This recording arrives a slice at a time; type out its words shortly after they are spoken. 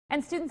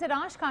And students at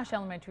Oshkosh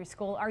Elementary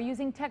School are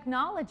using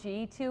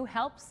technology to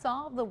help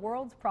solve the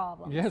world's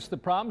problems. Yes, the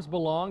problems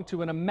belong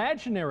to an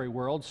imaginary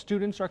world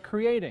students are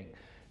creating.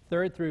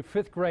 3rd through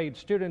 5th grade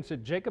students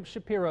at Jacob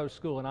Shapiro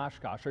School in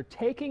Oshkosh are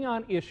taking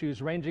on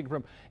issues ranging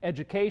from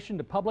education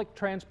to public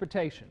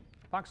transportation.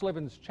 Fox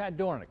 11's Chad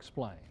Doran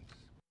explains.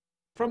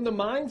 From the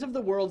minds of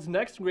the world's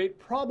next great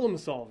problem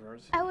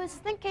solvers. I was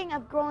thinking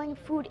of growing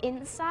food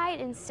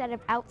inside instead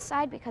of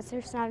outside because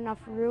there's not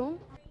enough room.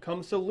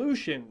 Come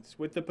solutions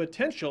with the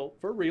potential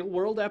for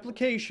real-world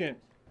application.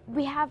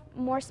 We have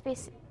more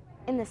space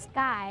in the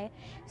sky,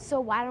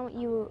 so why don't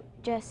you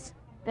just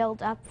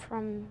build up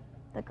from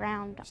the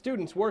ground?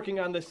 Students working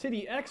on the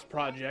City X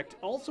project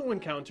also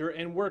encounter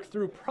and work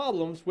through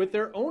problems with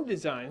their own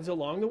designs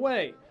along the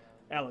way.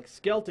 Alex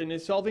Skelton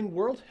is solving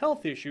world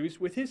health issues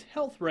with his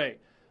Health Ray,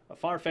 a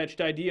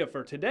far-fetched idea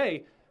for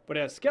today, but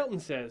as Skelton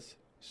says,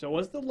 so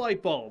was the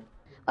light bulb.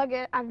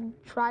 I've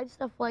tried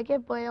stuff like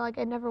it, but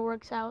it never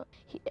works out.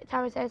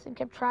 Thomas Edison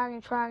kept trying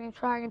and trying and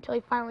trying until he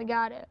finally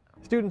got it.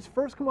 Students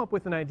first come up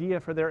with an idea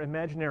for their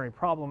imaginary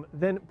problem,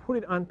 then put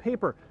it on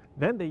paper.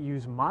 Then they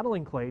use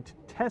modeling clay to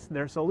test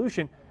their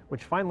solution,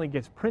 which finally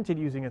gets printed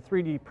using a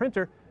 3D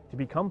printer to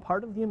become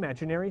part of the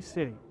imaginary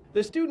city.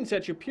 The students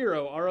at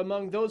Shapiro are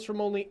among those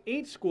from only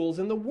 8 schools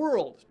in the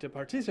world to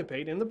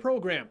participate in the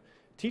program.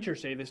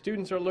 Teachers say the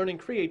students are learning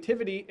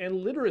creativity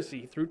and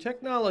literacy through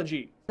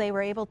technology. They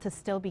were able to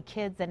still be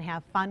kids and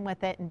have fun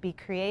with it and be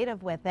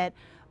creative with it,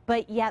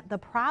 but yet the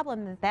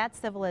problem that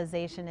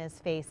civilization is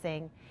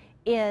facing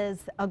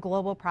is a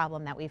global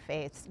problem that we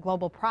face,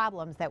 global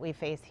problems that we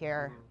face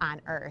here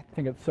on Earth. I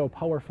think it's so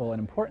powerful and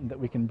important that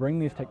we can bring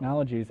these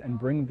technologies and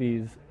bring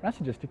these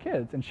messages to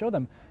kids and show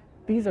them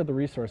these are the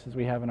resources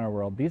we have in our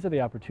world. These are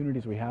the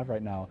opportunities we have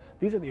right now.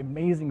 These are the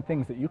amazing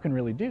things that you can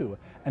really do.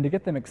 And to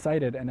get them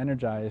excited and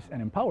energized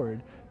and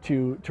empowered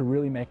to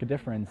really make a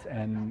difference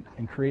and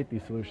create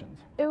these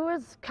solutions. It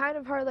was kind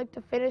of hard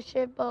to finish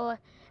it, but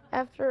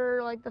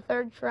after the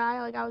 3rd try,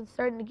 I was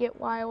starting to get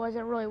why it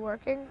wasn't really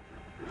working.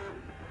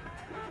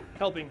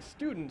 Helping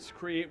students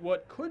create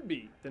what could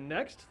be the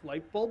next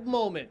light bulb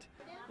moment.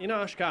 In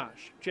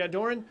Oshkosh, Chad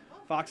Doran,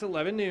 Fox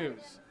 11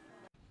 News.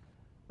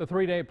 The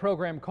 3-day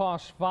program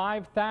costs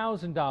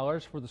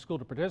 $5,000 for the school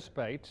to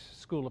participate.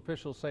 School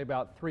officials say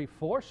about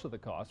 3/4 of the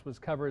cost was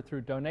covered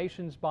through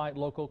donations by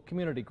local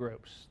community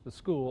groups. The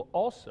school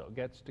also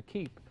gets to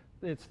keep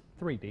its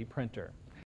 3D printer.